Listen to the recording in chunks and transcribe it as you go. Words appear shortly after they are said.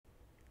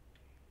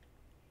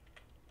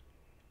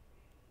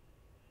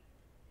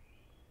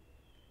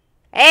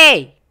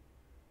Hey!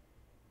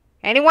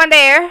 Anyone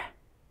there?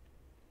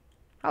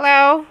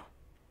 Hello?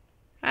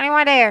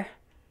 Anyone there?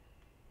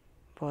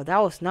 Bro, that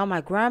was not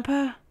my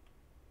grandpa?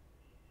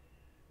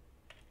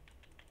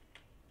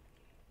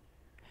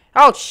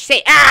 Oh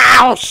shit!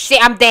 Ah! Oh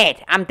shit! I'm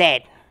dead! I'm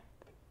dead!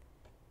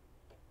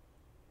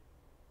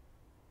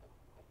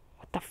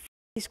 What the f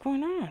is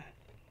going on?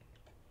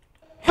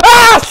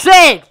 Oh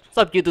shit! What's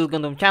up, YouTube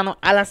Gundam channel?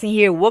 OutxLasting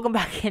here. Welcome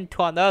back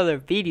into another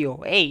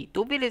video. Hey,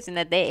 2 videos in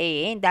a day.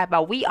 Hey, ain't that bad.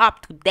 We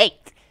up to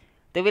date.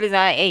 The videos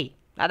are, hey,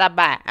 not that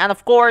bad. And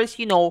of course,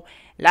 you know,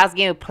 last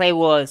game we played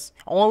was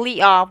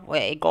only up.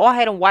 Go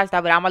ahead and watch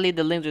that, but I'm gonna leave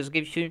the link in the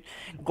description.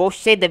 Go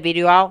check the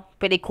video out.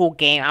 Pretty cool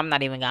game. I'm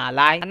not even gonna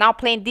lie. I'm now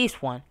playing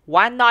this one.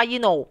 Why not, you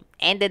know,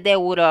 end the day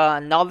with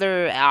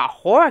another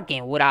horror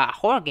game?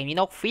 You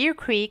know,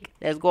 Creekt.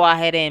 Let's go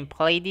ahead and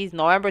play this.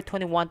 November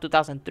 21,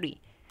 2003.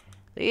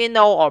 You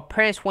know, our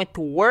parents went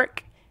to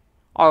work.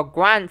 Our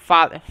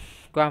grandfather,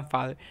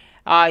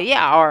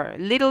 yeah, or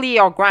literally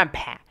our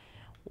grandpa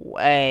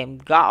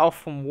got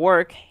off from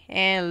work,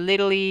 and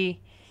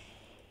literally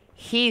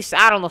he's,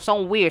 I don't know,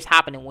 something weird's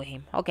happening with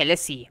him. Okay,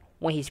 let's see.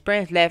 When his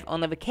parents left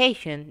on a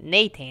vacation,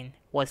 Nathan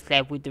was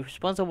left with the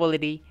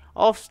responsibility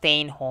of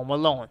staying home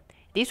alone.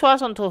 This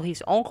was until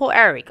his uncle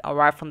Eric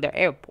arrived from the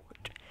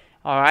airport.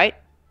 Alright.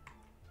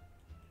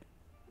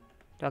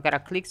 Do I gotta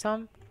click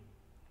some?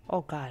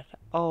 Oh god.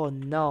 Oh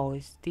no,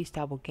 it's these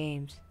type of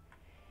games.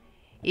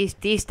 It's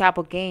these type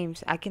of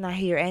games. I cannot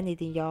hear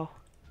anything, y'all.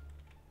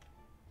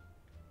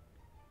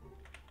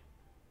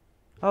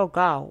 Oh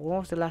god, when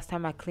was the last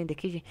time I cleaned the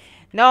kitchen?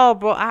 No,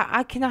 bro,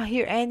 I cannot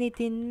hear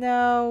anything.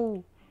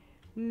 No.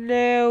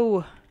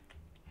 No.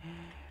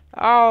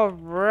 Oh,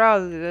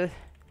 bro.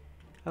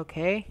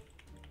 Okay.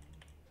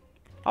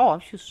 Oh, I'm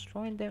just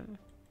destroying them.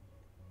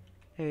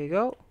 There we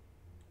go.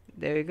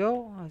 There we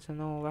go. There's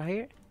another one right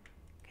here.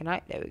 Can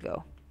I? There we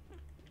go.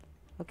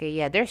 Okay,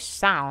 yeah, there's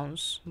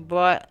sounds,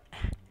 but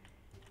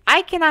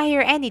I cannot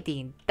hear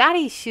anything. That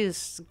is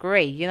just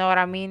great. You know what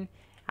I mean?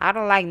 I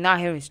don't like not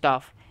hearing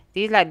stuff.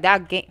 This is like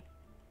that game.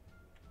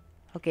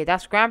 Okay,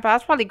 that's grandpa.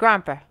 That's probably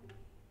grandpa.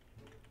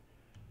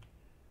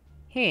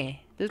 Here,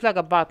 looks like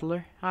a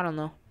butler. I don't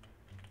know.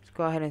 Let's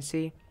go ahead and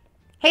see.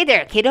 Hey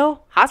there,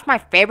 kiddo. How's my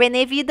favorite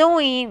nephew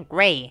doing?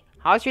 Great.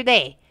 How's your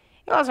day?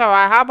 It was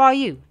alright. How about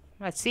you?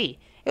 Let's see.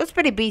 It was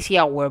pretty busy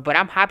at work, but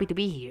I'm happy to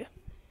be here.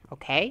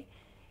 Okay.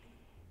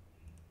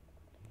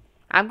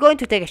 I'm going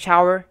to take a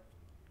shower,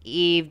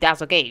 if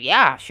that's okay.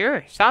 Yeah,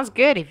 sure. Sounds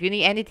good. If you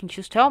need anything,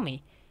 just tell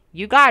me.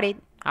 You got it.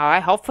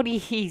 Alright, hopefully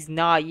he's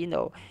not, you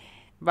know,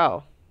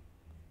 bro.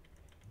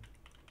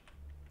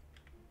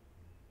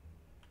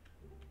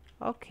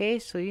 Okay,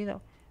 so, you know,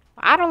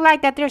 I don't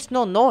like that there's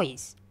no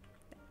noise.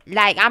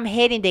 Like, I'm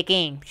hating the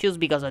game just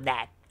because of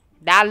that.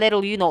 That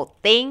little, you know,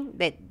 thing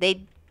that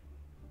they...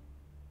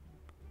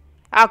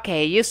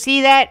 Okay, you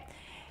see that?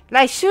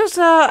 Like, choose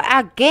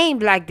a game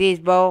like this,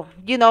 bro.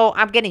 You know,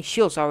 I'm getting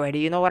chills already.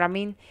 You know what I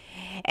mean?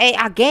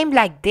 A game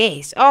like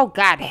this. Oh,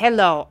 God.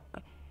 Hello.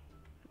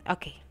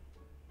 Okay.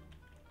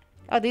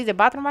 Oh, this is the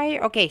bathroom right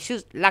here? Okay,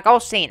 choose, like I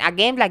was saying, a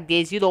game like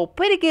this, you know,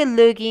 pretty good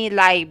looking.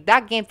 Like,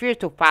 that game, Fear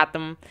to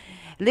Fathom.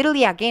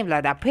 Literally a game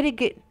like that. Pretty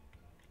good.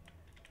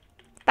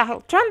 What the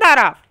hell? Turn that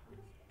off.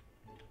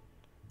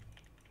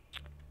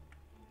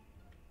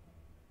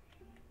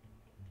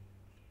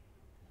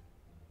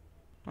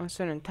 On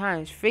certain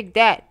times. Freak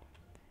that.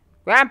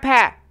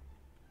 Grandpa!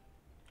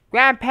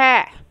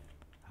 Grandpa!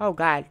 Oh,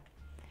 God.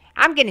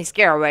 I'm getting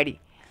scared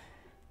already.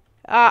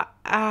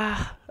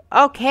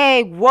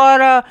 Okay,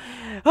 what,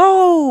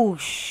 oh,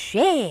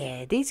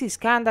 shit. This is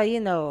kinda, you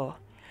know.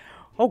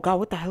 Oh, God,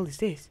 what the hell is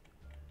this?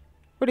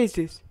 What is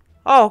this?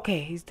 Oh,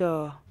 okay, it's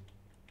the...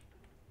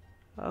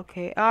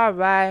 Okay,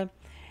 alright.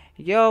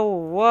 Yo,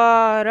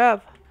 what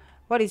up?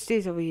 What is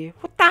this over here?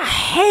 What the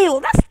hell?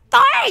 That's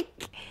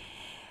dark!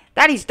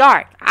 That is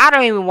dark. I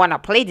don't even want to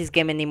play this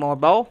game anymore,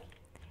 bro.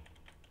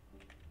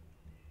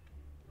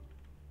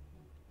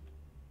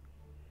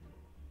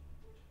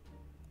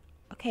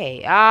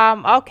 Okay,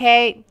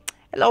 okay.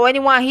 Hello,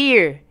 anyone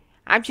here?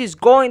 I'm just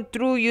going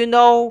through, you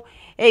know.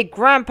 Hey,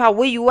 Grandpa,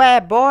 where you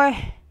at,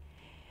 boy?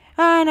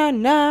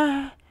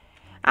 Nah.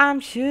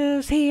 I'm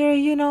just here,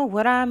 you know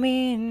what I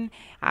mean.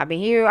 I've been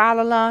here all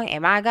along.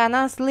 Am I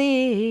gonna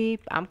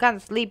sleep? I'm kind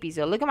of sleepy,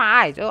 so look at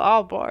my eyes.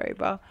 Oh, boy,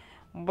 bro.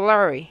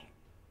 Blurry.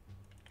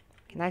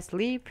 Can I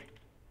sleep?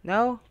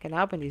 No? Can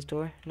I open this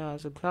door? No,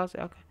 it's a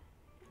closet. Okay.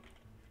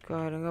 Go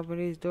ahead and open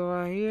this door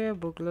right here.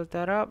 Book close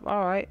that up.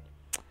 Alright.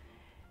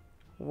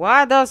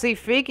 Why does he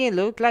freaking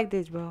look like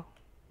this, bro?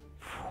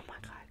 Oh my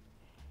god.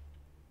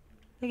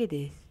 Look at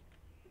this.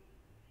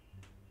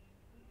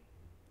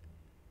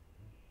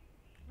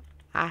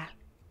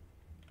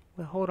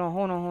 Wait, hold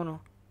on.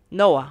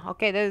 Noah.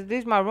 Okay, this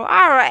is my room.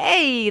 Alright,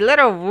 hey,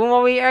 little room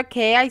over here.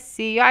 Okay, I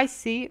see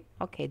you.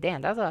 Okay,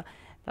 damn, that's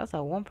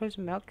a one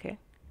person. Okay.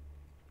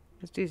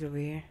 What's this over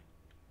here?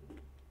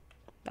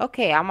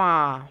 Okay, I'm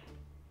a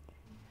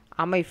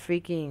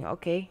freaking,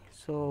 okay.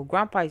 So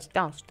grandpa is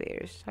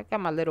downstairs. I got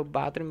my little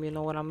bathroom, you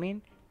know what I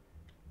mean?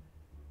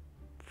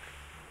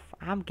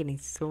 I'm getting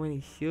so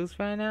many chills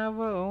right now,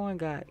 bro. Oh my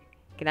god.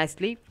 Can I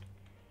sleep?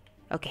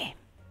 Okay.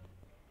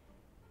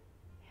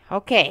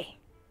 Okay.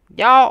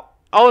 Y'all,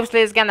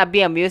 obviously it's gonna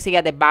be a music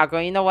at the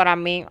background. You know what I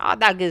mean? All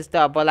that good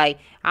stuff. But like,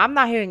 I'm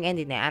not hearing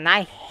anything. And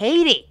I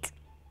hate it.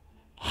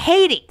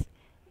 Hate it.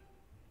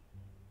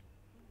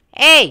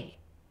 Hey.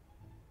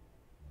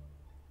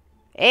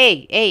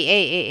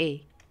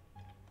 Hey.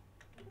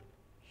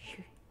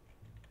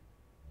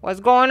 What's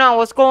going on?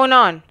 What's going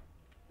on?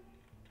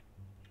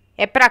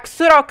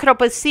 Epraxura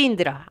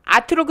Kropasindra.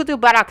 Atrugutu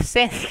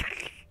Baraxen.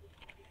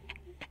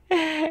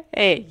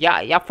 Hey,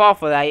 y'all fall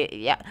for that.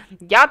 Yeah,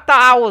 y'all thought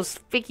I was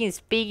freaking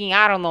speaking,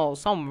 I don't know,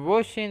 some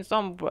Russian,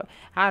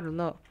 I don't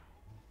know.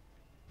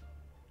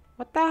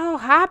 What the hell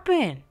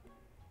happened?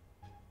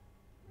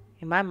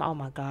 Oh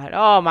my god.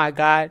 Oh my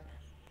god.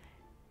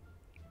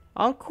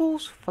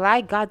 Uncle's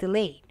flight got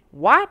delayed.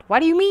 What? What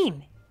do you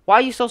mean? Why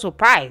are you so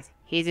surprised?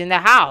 He's in the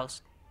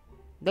house.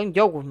 Don't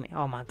joke with me.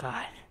 Oh my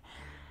god.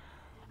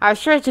 I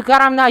swear to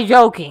God I'm not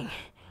joking.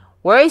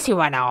 Where is he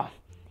right now?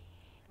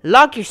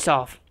 Lock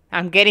yourself.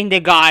 I'm getting the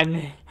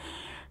gun.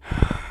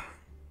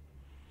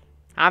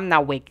 I'm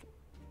not weak.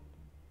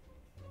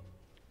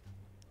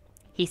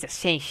 He's a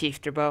scene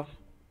shifter, bro.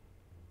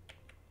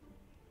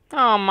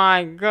 Oh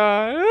my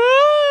god.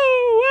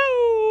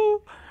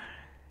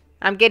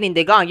 I'm getting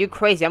the gun. You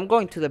crazy. I'm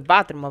going to the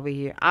bathroom over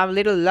here. I'm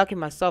literally locking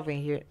myself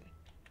in here.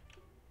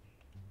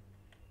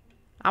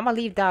 I'm gonna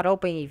leave that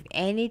open if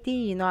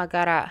anything. You know, I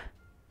gotta...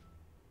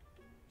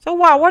 So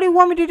what? What do you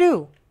want me to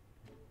do?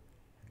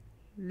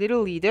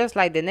 Literally, there's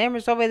like the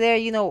neighbors over there,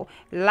 you know,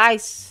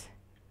 lights.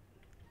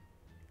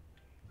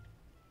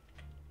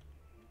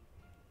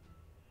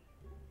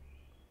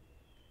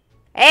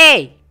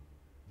 Hey!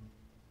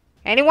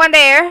 Anyone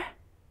there?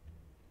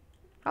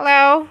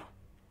 Hello?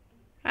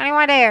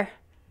 Anyone there?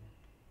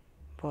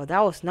 Bro,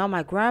 that was not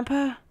my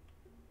grandpa.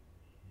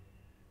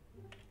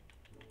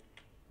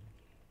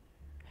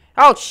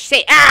 Oh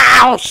shit!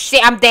 Ah! Oh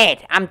shit! I'm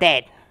dead! I'm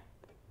dead!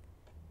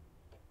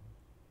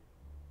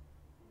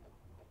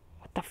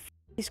 What the f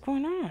is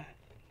going on?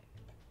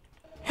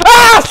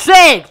 Oh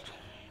shit!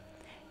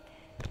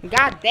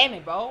 God damn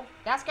it, bro!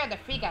 That scared the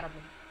freak out of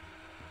me.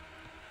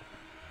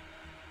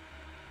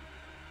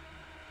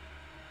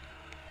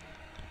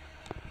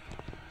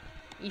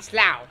 It's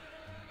loud.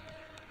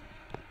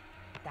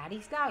 That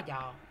is loud,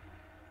 y'all.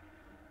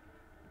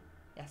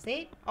 That's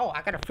it? Oh,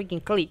 I got a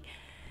freaking click.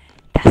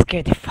 That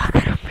scared the fuck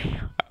out of me.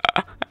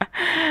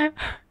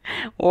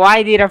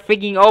 Why did I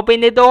freaking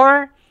open the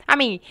door? I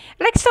mean,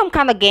 like some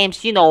kind of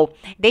games, you know,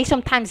 they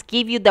sometimes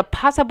give you the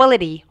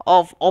possibility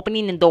of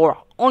opening the door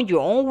on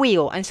your own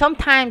will. And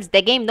sometimes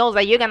the game knows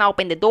that you're gonna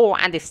open the door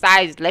and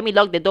decides, let me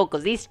lock the door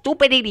because this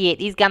stupid idiot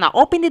is gonna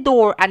open the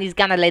door and he's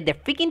gonna let the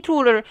freaking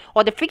intruder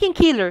or the freaking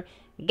killer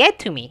get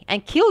to me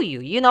and kill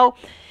you, you know.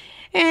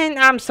 And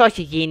I'm such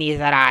a genius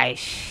that I,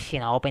 you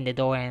know, open the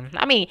door and,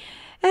 I mean,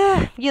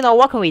 you know,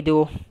 what can we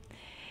do?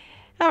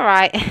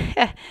 Alright.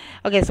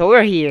 Okay, so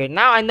we're here.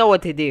 Now I know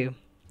what to do.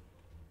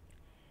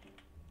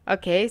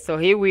 Okay, so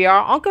here we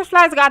are. Uncle's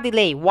flight got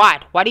delayed.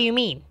 What? What do you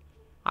mean?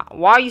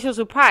 Why are you so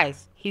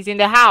surprised? He's in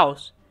the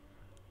house.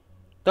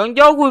 Don't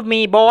joke with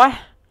me, boy.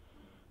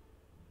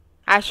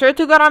 I swear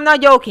to God I'm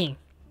not joking.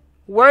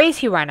 Where is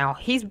he right now?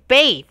 He's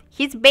bathed.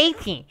 He's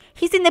bathing.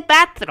 He's in the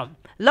bathroom.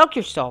 Lock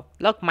yourself.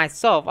 Lock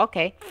myself.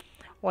 Okay.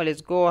 Well,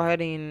 let's go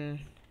ahead and...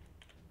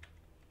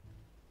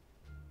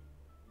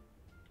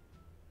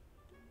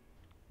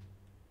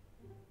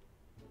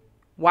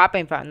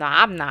 Weapon for... No,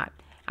 I'm not.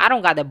 I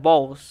don't got the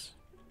balls.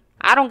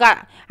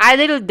 I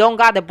literally don't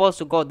got the balls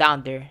to go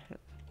down there.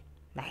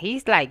 Now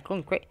he's like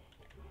going crazy.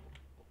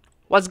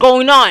 What's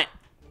going on?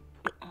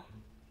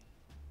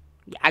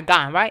 Yeah, I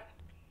got him, right?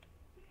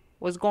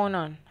 What's going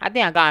on? I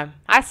think I got him.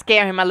 I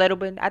scare him a little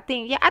bit. I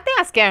think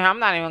I scare him. I'm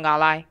not even gonna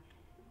lie.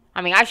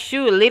 I mean, I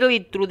shoot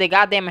literally through the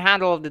goddamn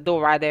handle of the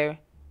door right there.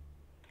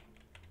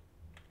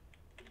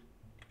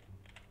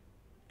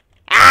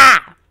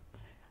 Ah!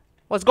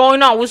 What's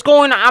going on? What's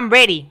going on? I'm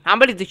ready. I'm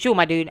ready to shoot,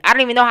 my dude. I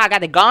don't even know how I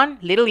got the gun.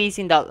 Literally, he's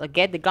in the...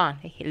 Get the gun.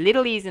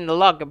 Literally, he's in the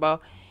locker, bro.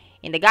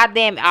 In the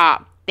goddamn,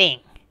 thing.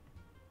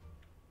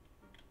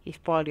 He's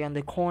probably on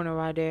the corner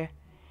right there.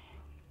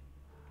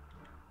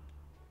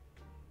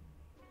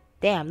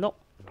 Damn, no.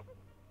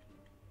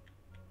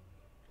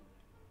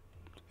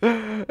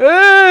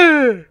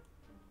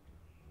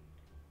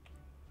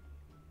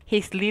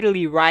 He's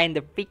literally right in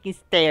the freaking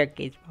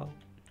staircase, bro.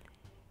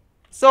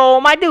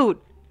 So, my dude.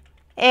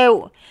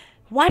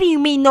 What do you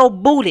mean no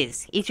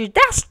bullets? Is you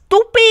that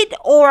stupid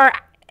or...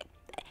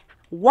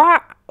 Why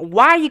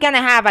are you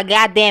gonna have a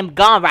goddamn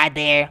gun right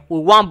there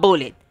with one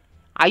bullet?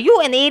 Are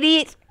you an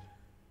idiot?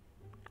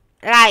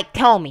 Like,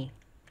 tell me.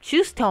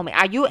 Just tell me.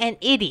 Are you an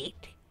idiot?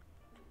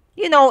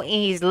 You know,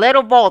 in his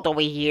little vault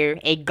over here,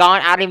 a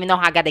gun. I don't even know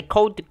how I got the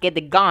code to get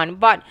the gun.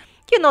 But,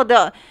 you know,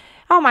 the...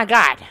 Oh, my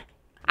God.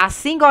 A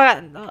single...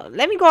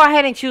 let me go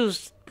ahead and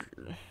choose...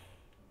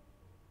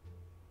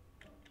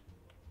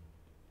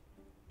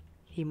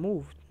 He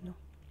moved.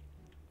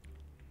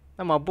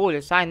 No more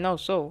bullets. I know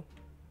so.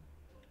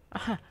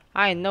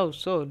 I know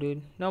so,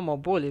 dude. No more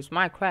bullets.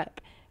 My crap.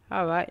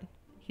 Alright.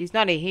 He's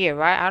not in here,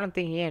 right? I don't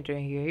think he entered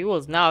in here. He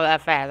was not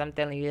that fast. I'm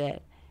telling you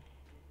that.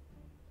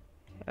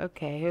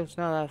 Okay, he was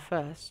not that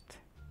fast.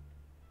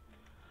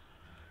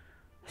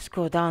 Let's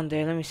go down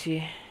there. Let me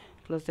see.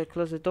 Close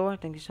the door.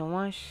 Thank you so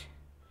much.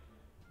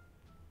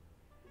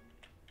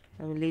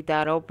 Let me leave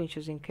that open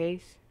just in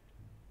case.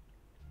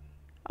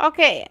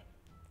 Okay.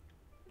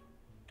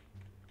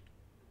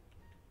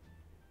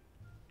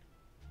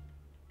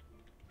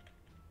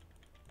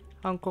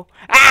 Uncle.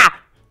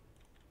 Ah!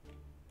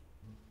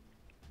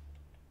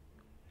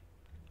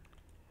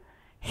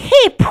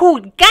 He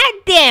put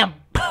goddamn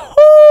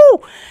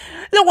poo!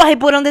 Look what he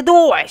put on the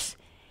doors.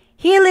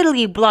 He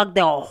literally blocked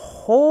the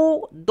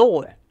whole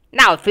door.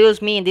 Now, it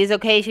feels me in this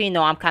occasion, you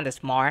know, I'm kind of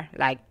smart.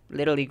 Like,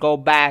 literally go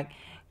back.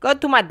 Go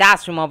to my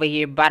dad's room over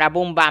here. Bada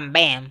boom, bam,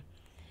 bam.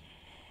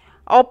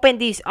 Open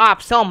this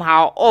up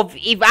somehow.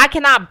 If I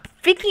cannot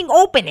freaking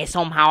open it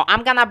somehow,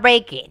 I'm gonna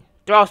break it.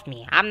 Trust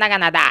me, I'm not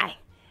gonna die.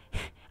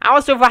 I'm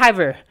a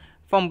survivor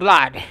from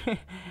blood.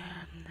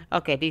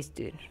 Okay, this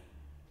dude.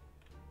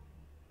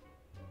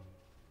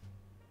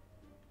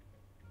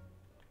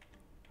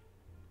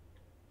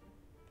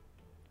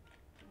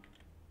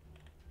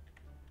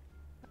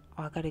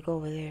 Oh, I gotta go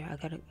over there. I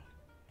gotta...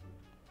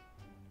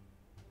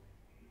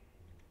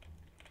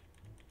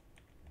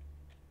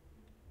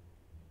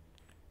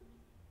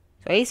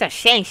 So he's a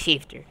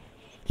shapeshifter.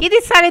 He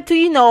decided to,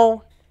 you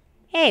know,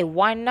 hey,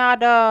 why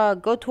not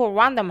go to a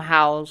random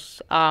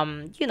house,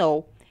 you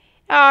know,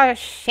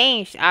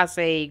 change as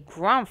a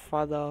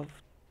grandfather.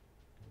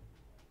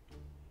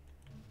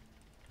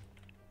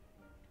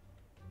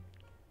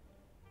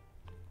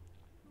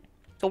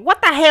 So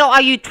what the hell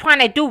are you trying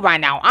to do right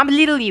now? I'm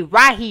literally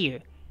right here.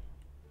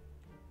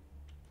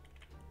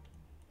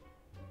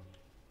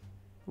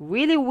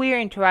 Really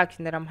weird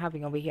interaction that I'm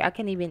having over here.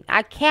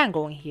 I can't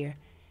go in here.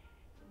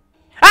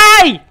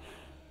 Hey!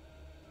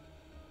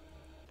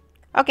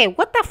 Okay,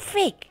 what the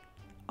frick?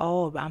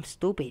 Oh, I'm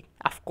stupid.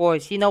 Of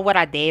course, you know what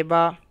I did,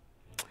 bro?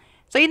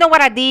 So you know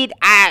what I did?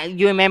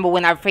 You remember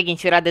when I freaking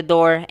shoot at the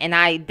door and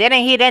I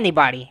didn't hit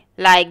anybody?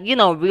 Like, you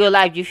know, real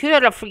life, you shoot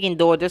at a freaking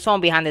door, there's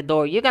someone behind the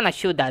door, you're gonna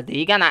shoot that dude.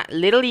 You're gonna,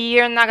 literally,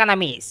 you're not gonna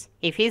miss.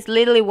 If he's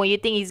literally when you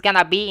think he's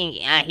gonna be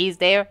and he's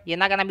there, you're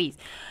not gonna miss.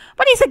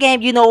 But it's a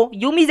game, you know,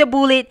 you miss the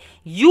bullet,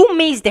 you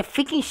miss the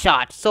freaking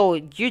shot, so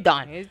you're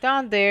done. He's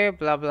down there,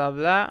 blah, blah,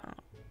 blah.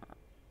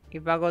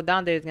 If I go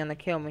down there, it's gonna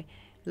kill me.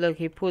 Look,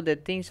 he put the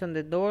things on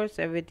the doors,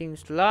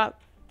 everything's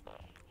locked.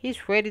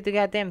 He's ready to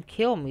goddamn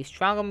kill me,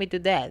 strangle me to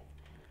death.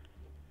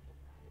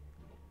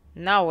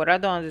 Now, what I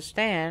don't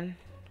understand...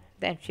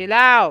 Damn, chill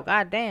out,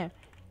 goddamn.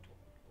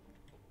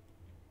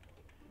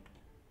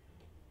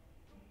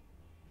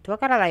 Do I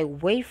gotta,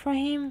 like, wait for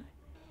him?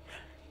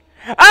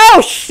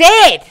 Oh,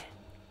 shit!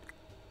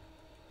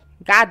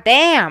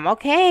 Goddamn,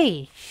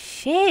 okay.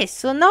 Shit,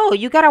 so no,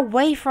 you gotta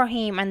wait for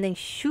him and then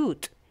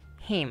shoot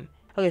him.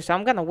 Okay, so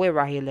I'm gonna wait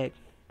right here, look.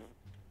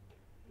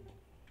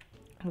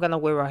 I'm gonna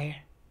wait right here.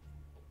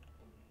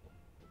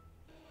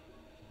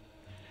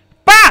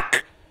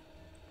 Fuck!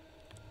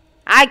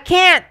 I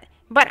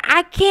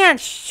can't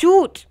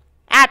shoot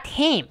at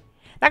him.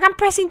 Like, I'm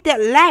pressing the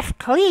left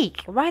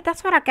click, right?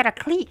 That's what I gotta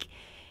click.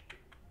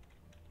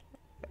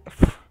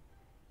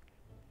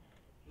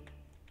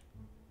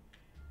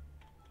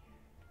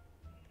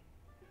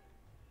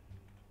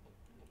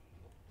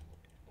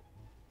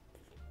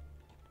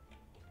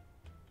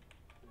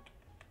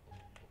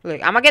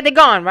 Look, I'm gonna get the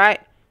gun,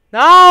 right?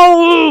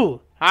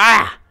 No!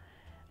 Ah!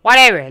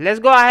 Whatever. Let's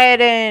go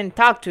ahead and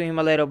talk to him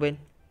a little bit.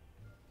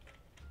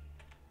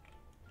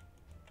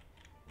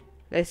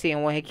 Let's see,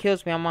 and when he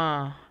kills me, I'm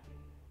gonna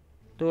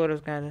do what it's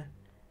gonna...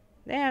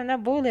 Damn,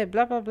 that bullet,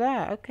 blah, blah,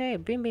 blah. Okay,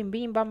 bing, bing,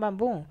 bing, bam, bam,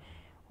 boom.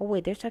 Oh,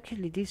 wait, there's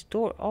actually this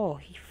door. Oh,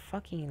 he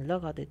fucking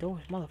look out the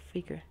doors,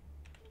 motherfucker.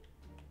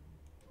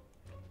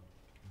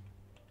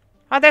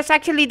 Oh, there's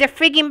actually the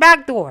freaking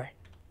back door.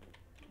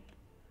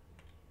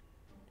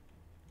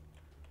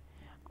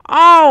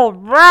 Oh,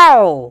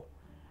 bro.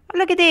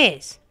 Look at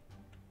this.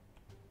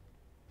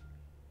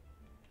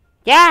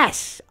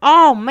 Yes.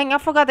 Oh, man, I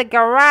forgot the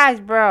garage,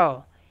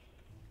 bro.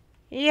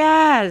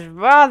 Yes,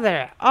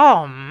 brother.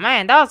 Oh,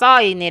 man, that was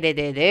all you needed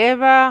to do,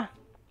 bro.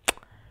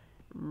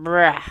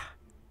 Bruh.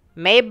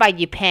 Made by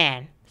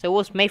Japan. So it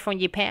was made from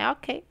Japan.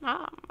 Okay.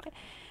 Oh, it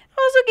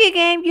was a good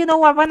game. You know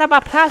what? Run up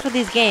a pass with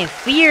this game.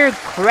 Fear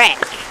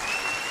Creekt.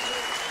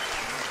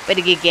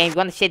 Pretty good game. You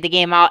want to check the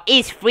game out?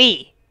 It's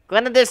free. Go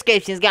in the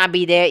description. It's gonna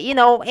be there. You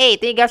know, hey,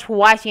 thank you guys for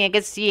watching. I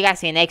guess see you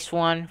guys in the next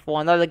one for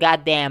another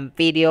goddamn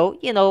video.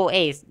 You know,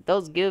 hey,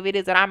 those good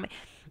videos that I'm...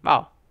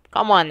 Oh,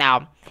 come on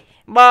now.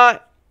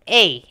 But...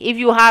 hey, if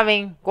you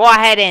haven't, go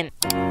ahead and...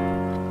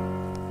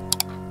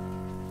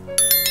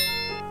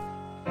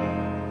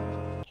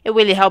 it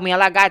really helped me a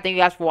lot, guys. Thank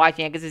you guys for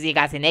watching. I guess see you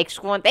guys in the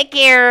next one. Take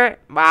care.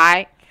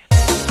 Bye.